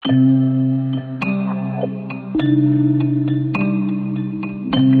I'm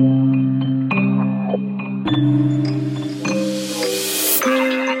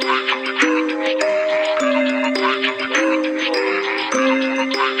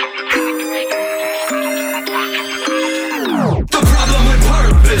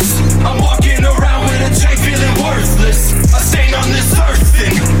walking around with a tank feeling worthless. A stain on this earth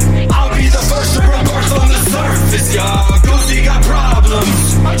and I'll be the first to rebirth on the surface. Yeah, Goosey got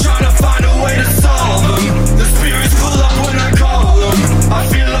problems, I'm trying to find a way to solve them. The spirits pull up when I call them. I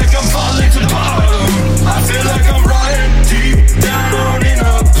feel like I'm falling to the bottom. I feel like I'm rotting deep down in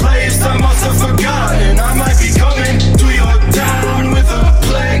a place I must have forgotten. I might be coming to your town with a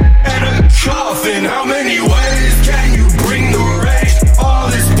plague and a coffin. How many ways can you bring the rain? All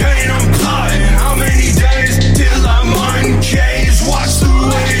this pain I'm plotting. How many days till I'm uncaged? Watch the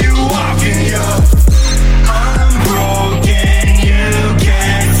way you walking, yeah. I'm broken, you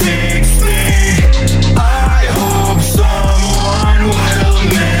can't fix me. I hope someone will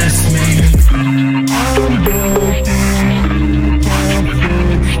miss me. I'm broken, you can't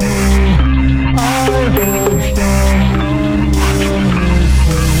fix me. I hope someone will miss me.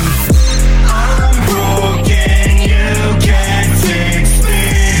 I'm broken, you can't fix me.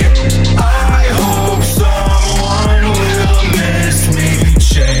 I hope someone will miss me.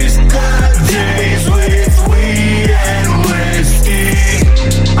 Chase the days with weed and whiskey.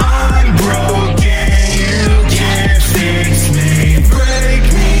 I'm broken, you can't fix me. Break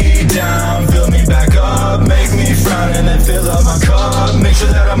me down, fill me back up, make me frown and then fill up my cup. Make sure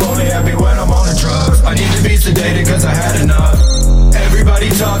that I'm only happy when I'm on the drugs. I need to be sedated cause I had enough. Everybody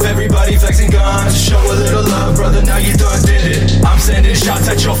tough, everybody flexing guns. Show a little love, brother, now you done did it. I'm sending shots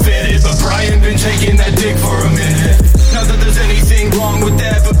at your fitted, but Brian been taking that dick for a minute. Not that there's anything wrong with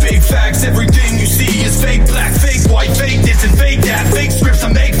that, but big facts, everything you see is fake black, fake white, fake this and fake that. Fake scripts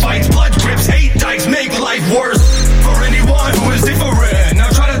I make